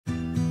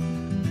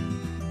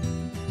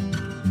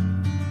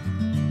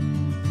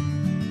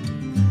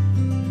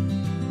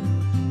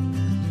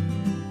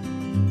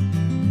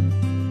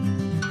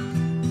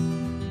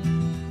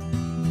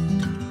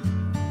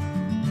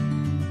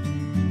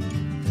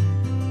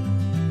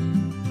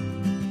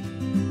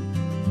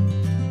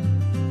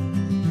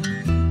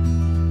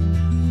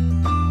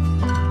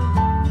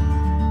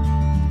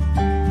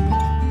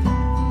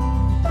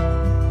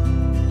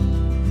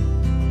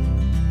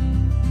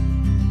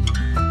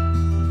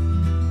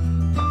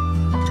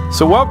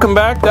So welcome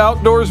back to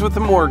Outdoors with the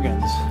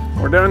Morgans.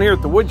 We're down here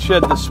at the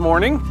woodshed this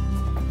morning,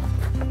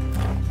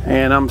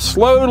 and I'm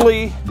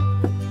slowly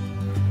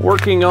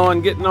working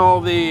on getting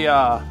all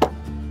the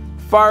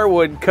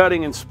firewood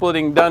cutting and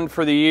splitting done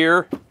for the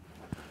year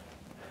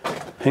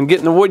and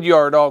getting the wood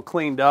yard all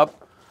cleaned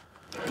up.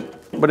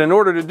 But in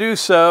order to do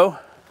so,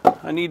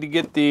 I need to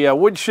get the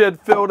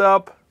woodshed filled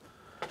up.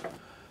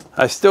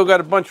 I still got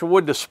a bunch of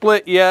wood to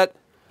split yet,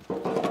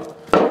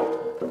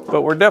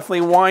 but we're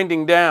definitely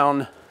winding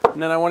down.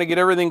 And then I want to get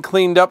everything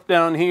cleaned up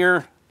down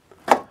here.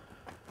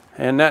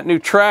 And that new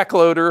track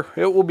loader,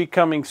 it will be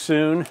coming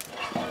soon.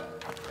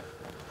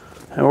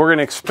 And we're going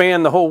to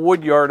expand the whole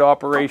wood yard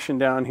operation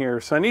down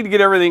here. So I need to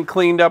get everything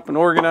cleaned up and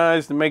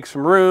organized and make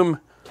some room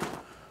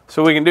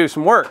so we can do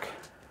some work.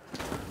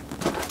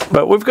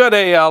 But we've got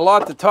a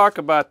lot to talk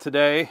about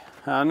today.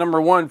 Number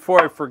one,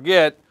 before I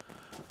forget,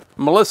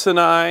 Melissa and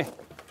I,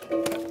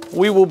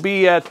 we will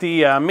be at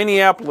the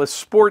Minneapolis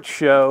Sports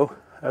Show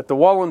at the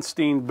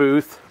Wallenstein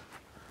booth.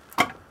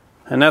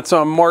 And that's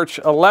on March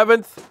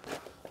 11th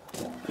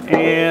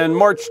and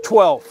March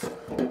 12th.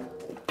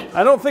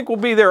 I don't think we'll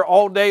be there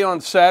all day on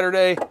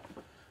Saturday,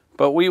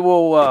 but we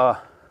will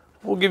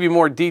we'll give you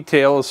more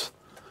details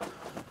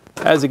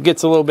as it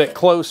gets a little bit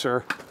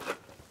closer.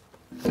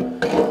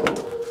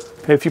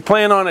 If you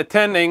plan on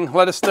attending,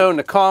 let us know in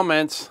the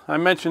comments. I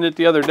mentioned it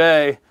the other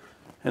day,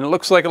 and it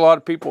looks like a lot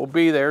of people will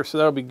be there, so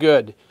that'll be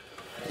good.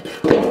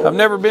 I've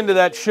never been to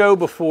that show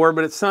before,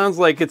 but it sounds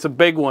like it's a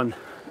big one.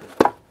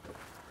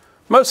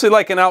 Mostly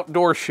like an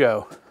outdoor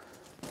show.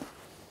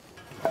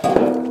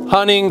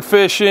 Hunting,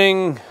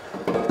 fishing,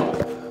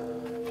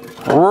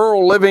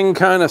 rural living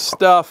kind of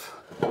stuff.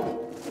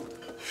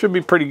 Should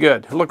be pretty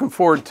good. Looking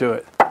forward to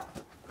it.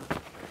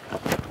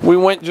 We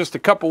went just a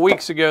couple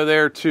weeks ago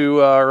there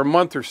to, or a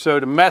month or so,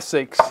 to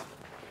Messick's.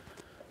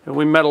 And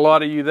we met a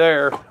lot of you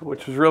there,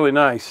 which was really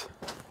nice.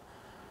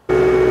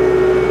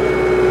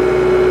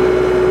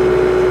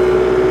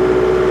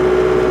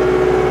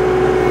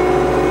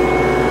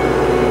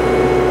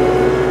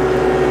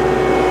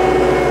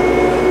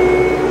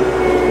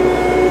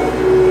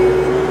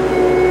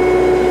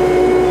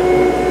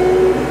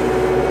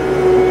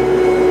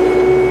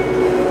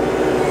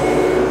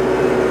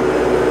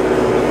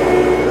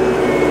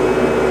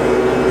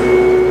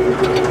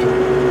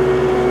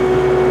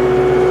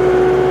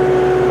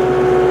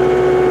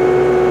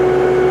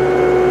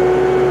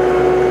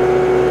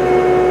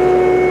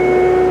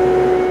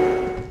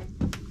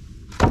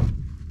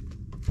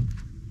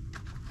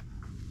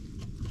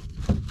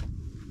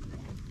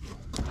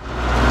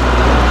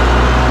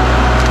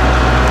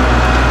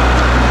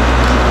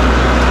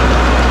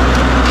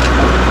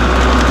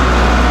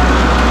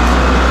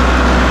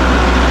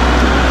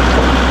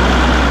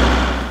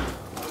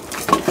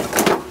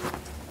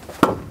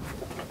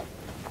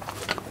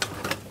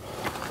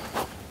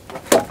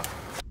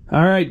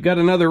 All right, got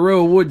another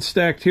row of wood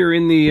stacked here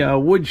in the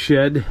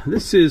woodshed.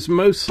 This is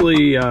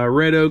mostly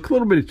red oak, a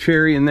little bit of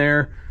cherry in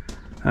there.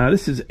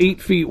 This is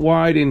 8 feet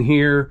wide in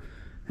here,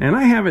 and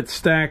I have it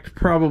stacked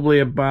probably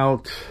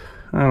about,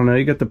 I don't know,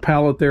 you got the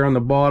pallet there on the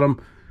bottom,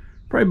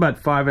 probably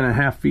about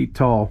 5.5 feet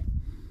tall.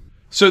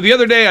 So the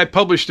other day I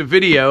published a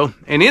video,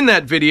 and in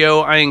that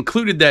video I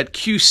included that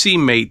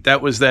QC mate.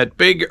 That was that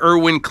big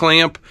Irwin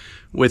clamp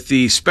with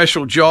the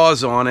special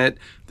jaws on it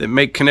that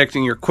make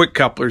connecting your quick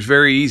couplers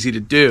very easy to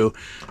do.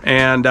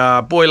 And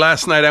boy,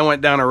 last night I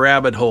went down a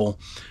rabbit hole.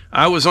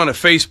 I was on a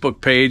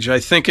Facebook page,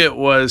 I think it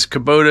was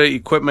Kubota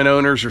Equipment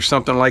Owners or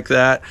something like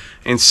that,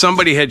 and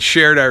somebody had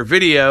shared our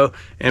video,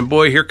 and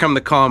boy, here come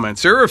the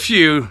comments. There were a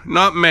few,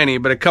 not many,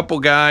 but a couple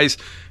guys,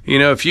 you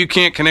know, if you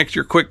can't connect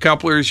your quick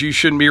couplers, you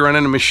shouldn't be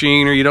running a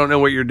machine, or you don't know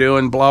what you're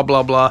doing, blah,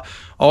 blah, blah,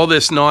 all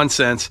this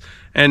nonsense.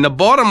 And the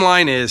bottom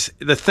line is,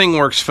 the thing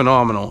works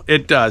phenomenal.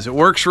 It does. It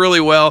works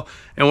really well.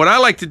 And what I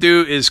like to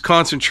do is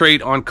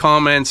concentrate on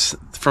comments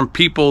from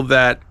people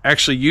that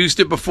actually used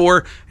it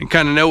before and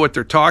kind of know what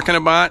they're talking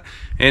about.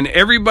 And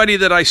everybody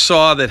that I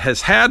saw that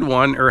has had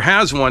one or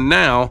has one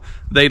now,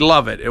 they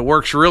love it. It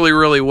works really,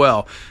 really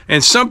well.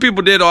 And some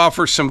people did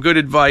offer some good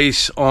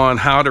advice on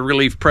how to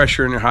relieve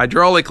pressure in your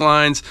hydraulic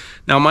lines.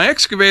 Now, my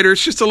excavator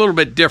is just a little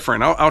bit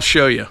different. I'll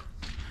show you.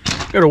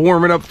 Got to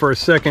warm it up for a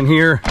second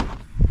here,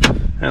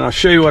 and I'll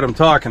show you what I'm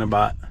talking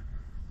about.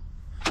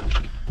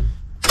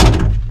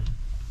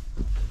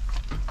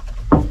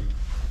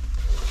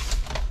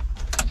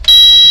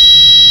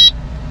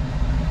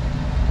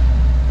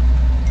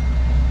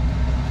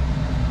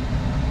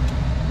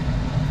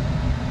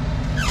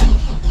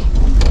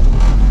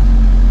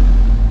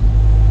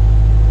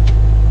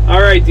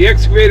 Alright, the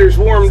excavator's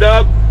warmed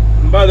up.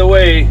 And by the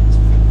way,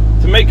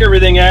 to make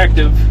everything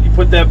active, you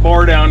put that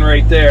bar down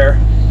right there.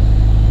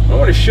 I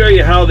want to show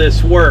you how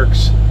this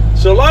works.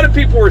 So a lot of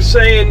people were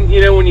saying,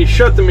 you know, when you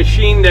shut the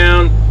machine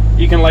down,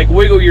 you can like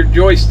wiggle your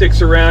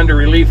joysticks around to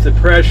relieve the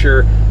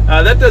pressure.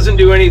 That doesn't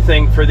do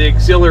anything for the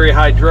auxiliary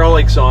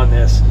hydraulics on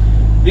this.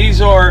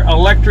 These are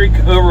electric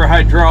over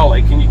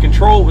hydraulic, and you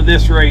control it with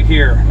this right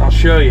here, and I'll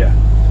show you.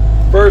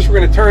 First, we're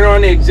going to turn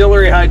on the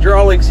auxiliary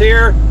hydraulics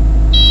here.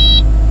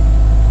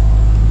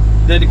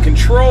 then to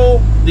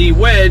control the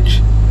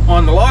wedge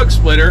on the log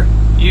splitter,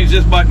 use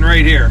this button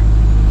right here.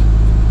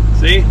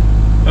 See?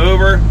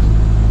 Over,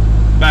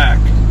 back.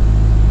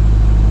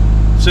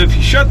 So if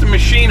you shut the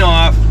machine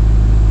off,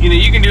 you know,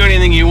 you can do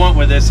anything you want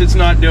with this. It's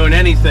not doing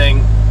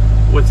anything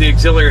with the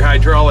auxiliary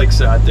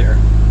hydraulics out there.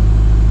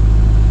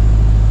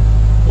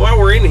 While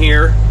we're in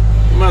here,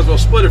 we might as well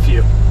split a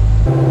few.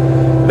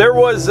 There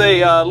was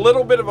a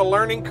little bit of a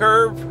learning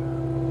curve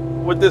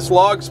with this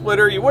log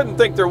splitter. You wouldn't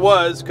think there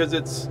was, because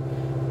it's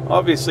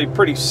obviously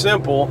pretty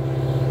simple,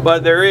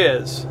 but there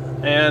is.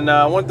 And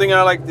one thing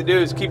I like to do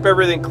is keep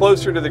everything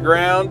closer to the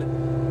ground,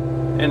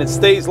 and it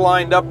stays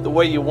lined up the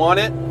way you want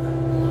it.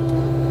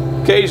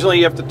 Occasionally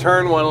you have to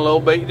turn one a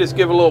little bit. You just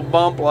give a little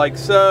bump like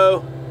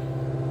so,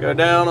 go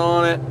down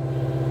on it,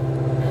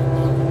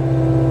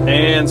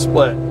 and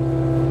split.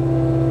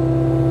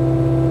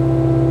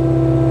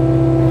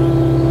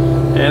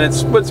 And it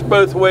splits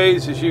both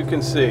ways, as you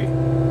can see.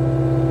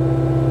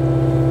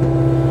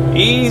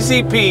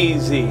 Easy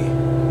peasy.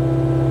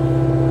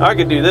 I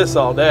could do this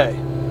all day.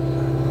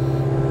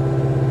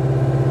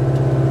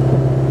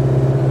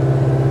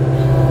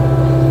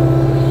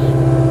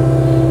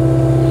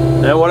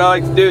 Now what I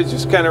like to do is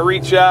just kind of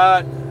reach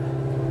out.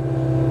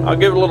 I'll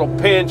give it a little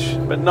pinch,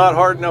 but not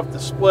hard enough to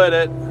split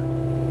it.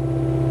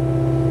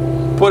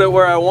 Put it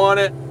where I want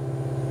it.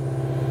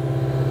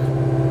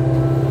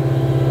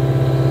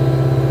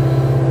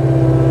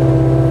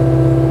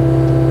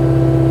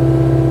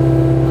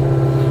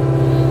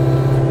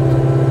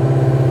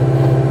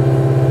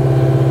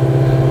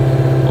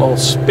 Little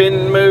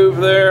spin move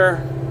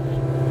there.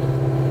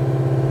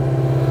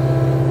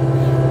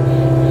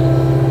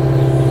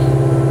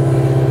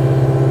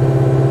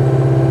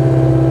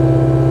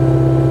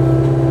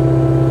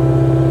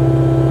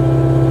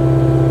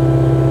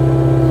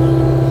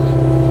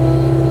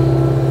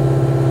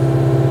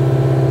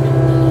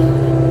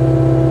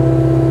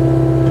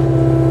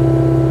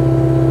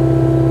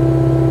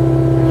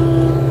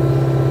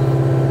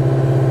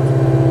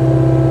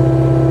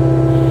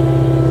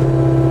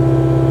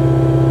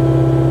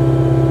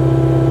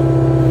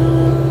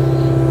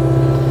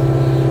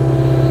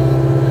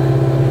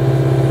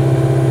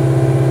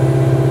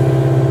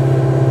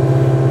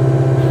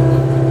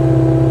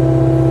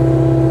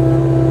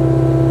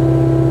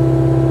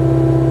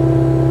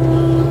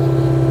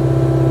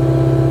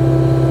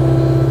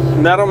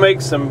 And that'll make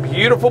some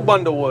beautiful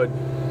bundlewood.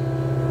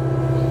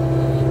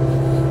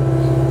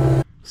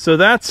 So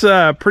that's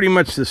pretty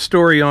much the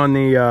story on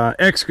the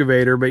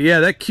excavator. But yeah,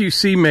 that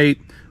QC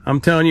mate, I'm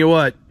telling you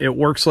what, it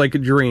works like a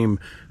dream.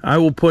 I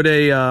will put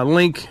a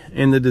link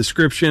in the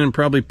description and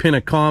probably pin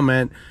a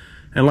comment.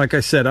 And like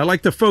I said, I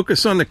like to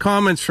focus on the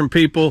comments from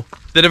people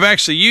that have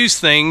actually used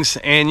things,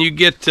 and you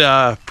get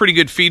pretty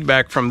good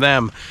feedback from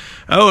them.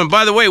 Oh, and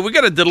by the way, we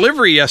got a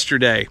delivery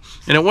yesterday,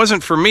 and it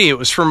wasn't for me, it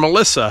was for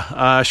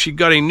Melissa. She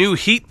got a new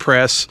heat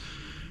press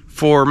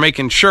for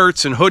making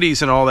shirts and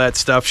hoodies and all that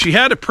stuff. She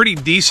had a pretty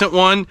decent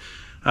one,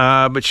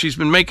 but she's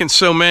been making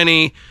so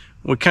many,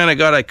 we kind of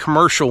got a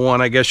commercial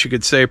one, I guess you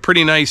could say, a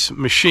pretty nice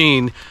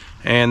machine,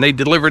 and they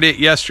delivered it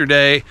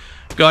yesterday,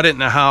 got it in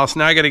the house.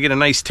 Now I got to get a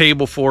nice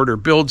table for it or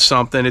build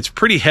something. It's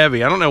pretty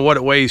heavy. I don't know what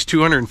it weighs,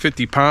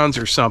 250 pounds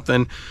or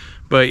something,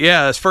 but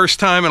yeah, it's first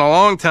time in a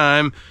long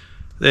time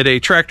that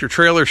a tractor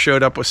trailer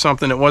showed up with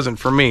something that wasn't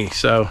for me,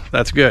 so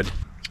that's good.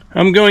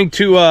 I'm going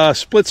to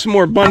split some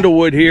more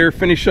bundlewood here,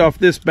 finish off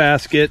this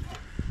basket,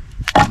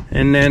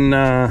 and then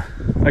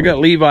I got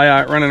Levi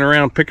out running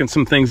around picking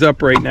some things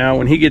up right now.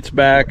 When he gets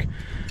back,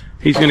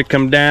 he's going to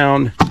come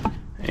down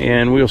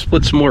and we'll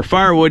split some more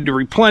firewood to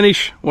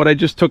replenish what I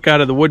just took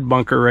out of the wood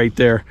bunker right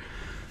there.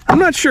 I'm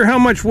not sure how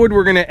much wood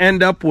we're going to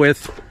end up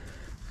with,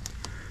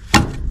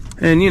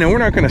 and you know, we're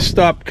not going to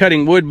stop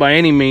cutting wood by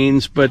any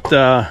means, but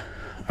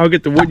I'll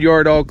get the wood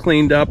yard all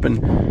cleaned up and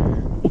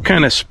we'll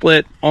kind of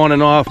split on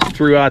and off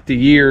throughout the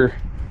year.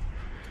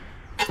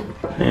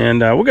 And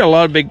we got a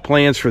lot of big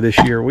plans for this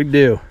year. We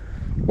do.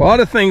 A lot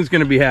of things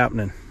going to be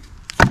happening.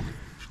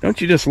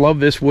 Don't you just love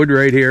this wood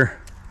right here?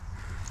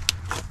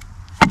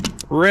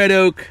 Red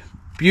oak,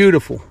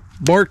 beautiful,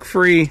 bark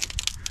free,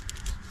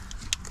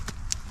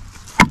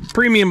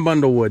 premium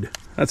bundlewood.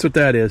 That's what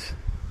that is.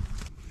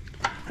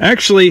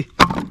 Actually,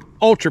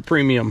 ultra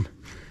premium.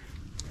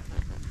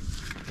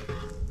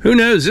 Who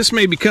knows, this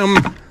may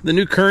become the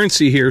new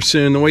currency here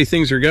soon, the way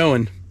things are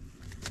going.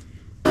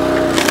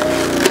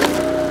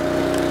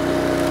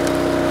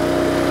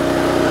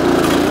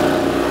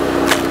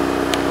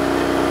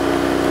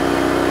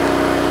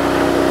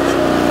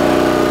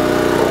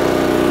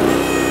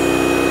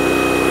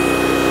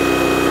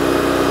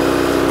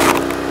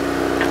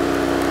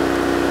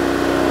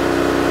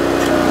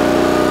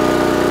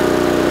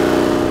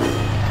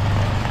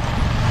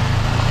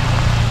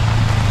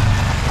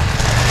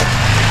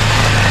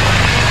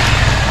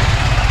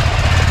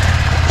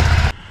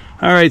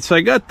 All right, so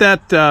I got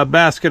that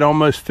basket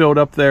almost filled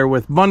up there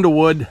with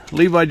bundlewood.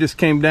 Levi just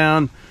came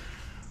down.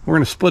 We're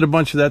going to split a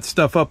bunch of that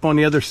stuff up on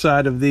the other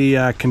side of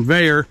the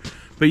conveyor.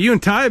 But you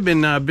and Ty have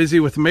been busy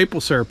with the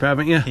maple syrup,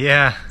 haven't you?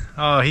 Yeah.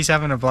 Oh, he's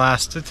having a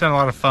blast. It's been a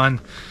lot of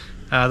fun.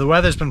 The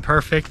weather's been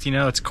perfect. You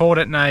know, it's cold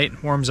at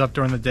night, warms up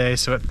during the day,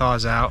 so it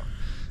thaws out.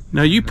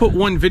 Now, you put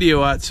one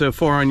video out so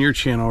far on your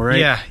channel,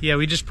 right? Yeah,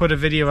 we just put a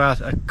video out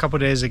a couple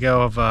days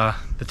ago of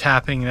the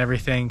tapping and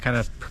everything, kind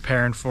of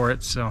preparing for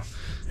it. So.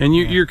 And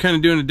you're kind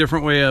of doing a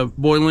different way of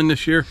boiling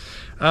this year?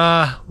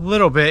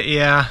 Little bit,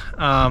 yeah.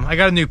 I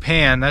got a new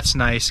pan. That's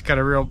nice. Got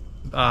a real,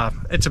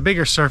 it's a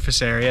bigger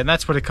surface area, and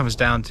that's what it comes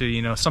down to.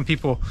 You know, some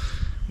people,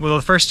 well,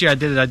 the first year I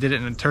did it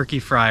in a turkey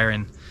fryer,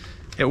 and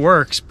it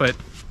works, but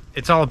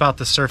it's all about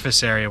the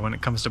surface area when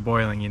it comes to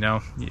boiling, you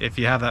know. If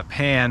you have that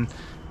pan,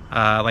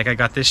 like I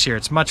got this year,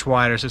 it's much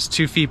wider, so it's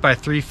 2 feet by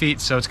 3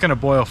 feet, so it's going to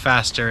boil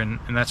faster, and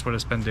that's what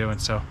it's been doing.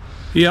 So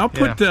yeah, I'll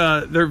put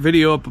their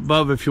video up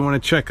above if you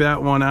want to check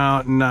that one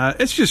out. And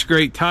it's just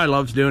great. Ty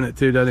loves doing it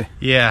too, doesn't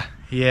he?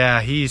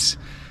 Yeah, he's,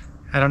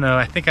 I don't know,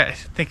 I think I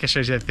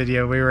showed you that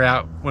video. We were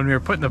out when we were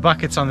putting the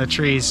buckets on the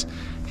trees.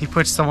 He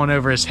puts someone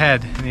over his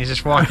head, and he's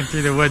just walking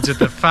through the woods with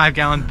the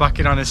 5-gallon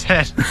bucket on his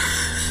head.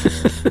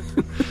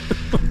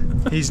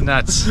 He's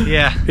nuts.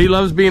 Yeah, he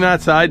loves being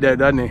outside though,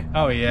 doesn't he?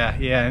 Oh yeah,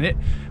 and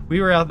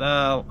we were out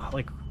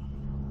like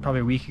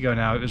probably a week ago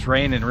now. It was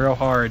raining real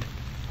hard.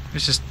 It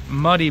was just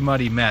muddy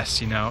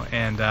mess, you know.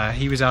 And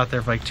he was out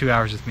there for like 2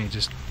 hours with me.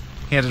 Just,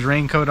 he had his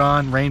raincoat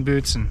on, rain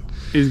boots, and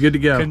he's good to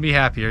go. Couldn't be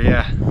happier.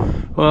 Yeah.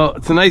 Well,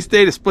 it's a nice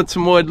day to split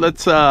some wood.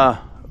 Let's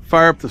fire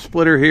up the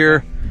splitter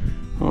here.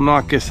 We'll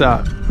knock this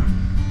out.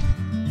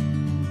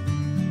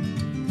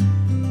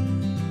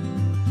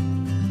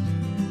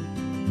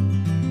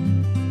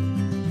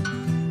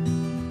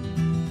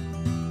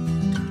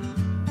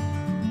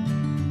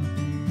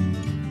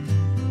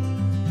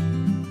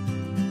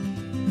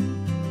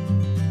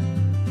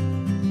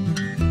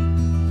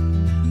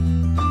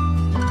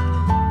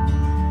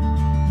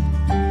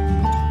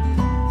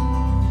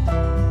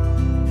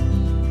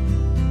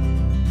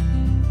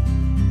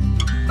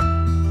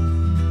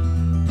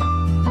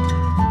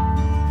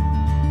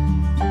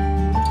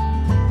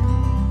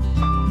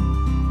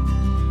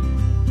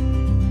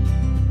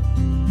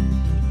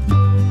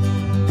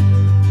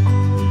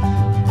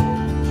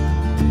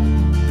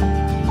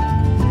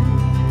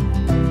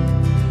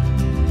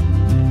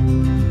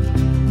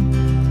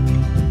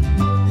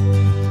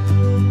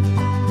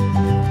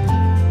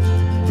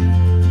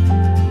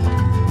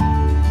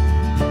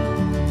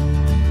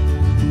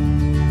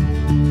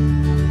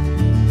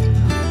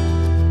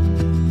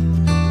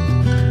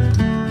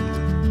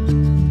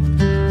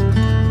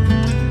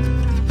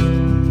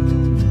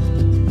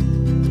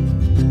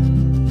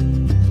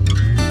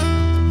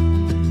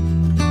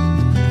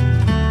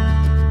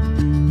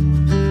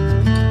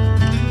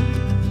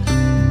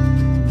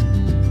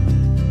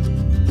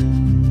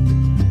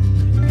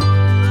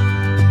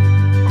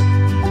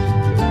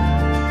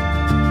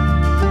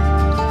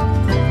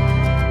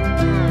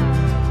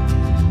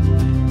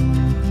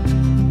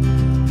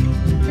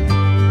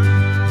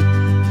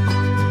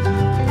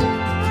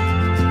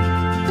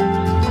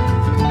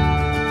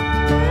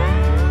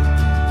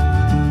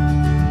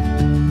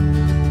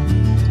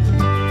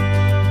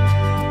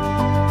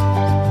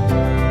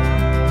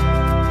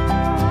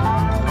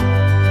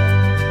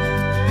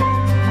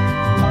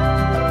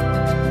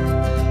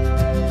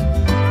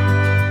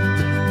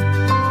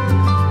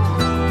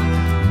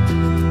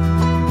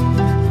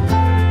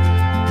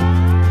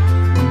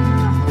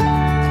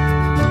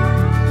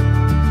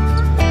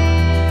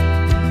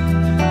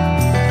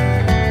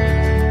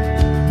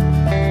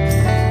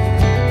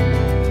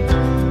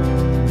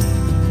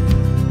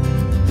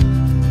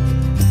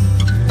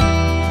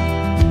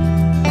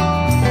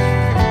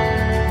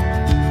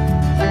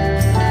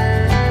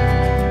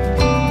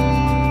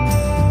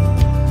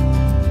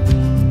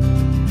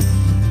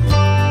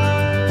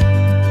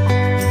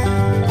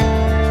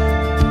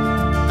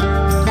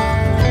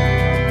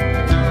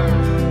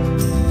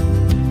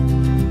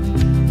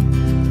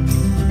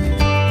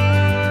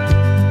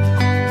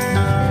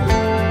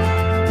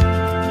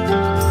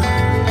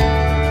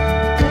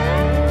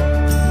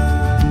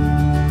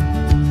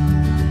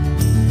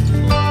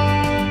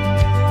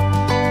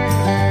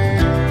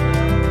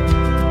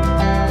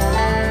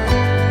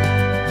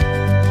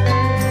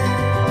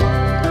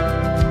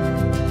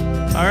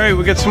 right,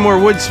 we got some more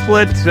wood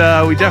split.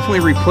 We definitely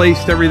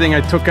replaced everything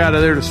I took out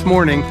of there this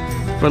morning.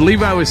 But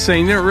Levi was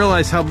saying you don't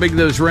realize how big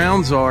those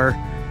rounds are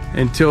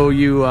until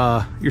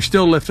you're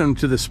still lifting them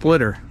to the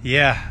splitter.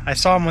 Yeah, I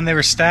saw them when they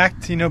were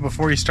stacked, you know,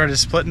 before you started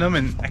splitting them,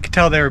 and I could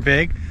tell they were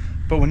big.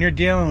 But when you're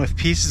dealing with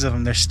pieces of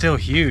them, they're still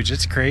huge.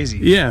 It's crazy.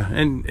 Yeah,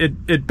 and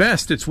at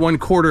best, it's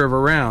 1/4 of a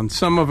round.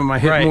 Some of them I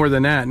hit more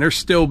than that, and they're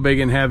still big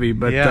and heavy.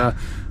 But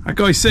I can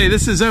always say,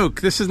 this is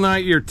oak. This is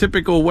not your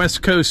typical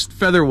West Coast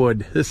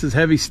featherwood. This is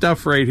heavy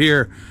stuff right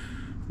here.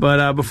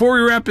 But before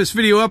we wrap this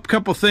video up, a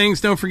couple things.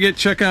 Don't forget,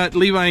 check out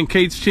Levi and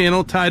Kate's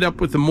channel, Tied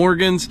Up with the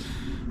Morgans,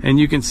 and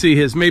you can see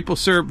his maple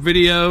syrup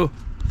video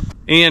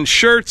and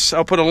shirts.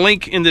 I'll put a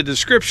link in the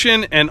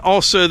description, and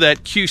also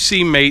that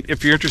QC mate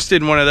if you're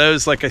interested in one of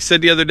those. Like I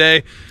said the other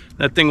day,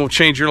 that thing will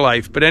change your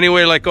life. But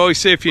anyway, like I always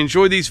say, if you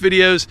enjoy these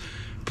videos,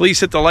 please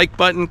hit the like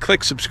button,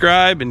 click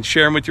subscribe, and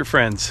share them with your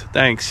friends.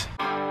 Thanks.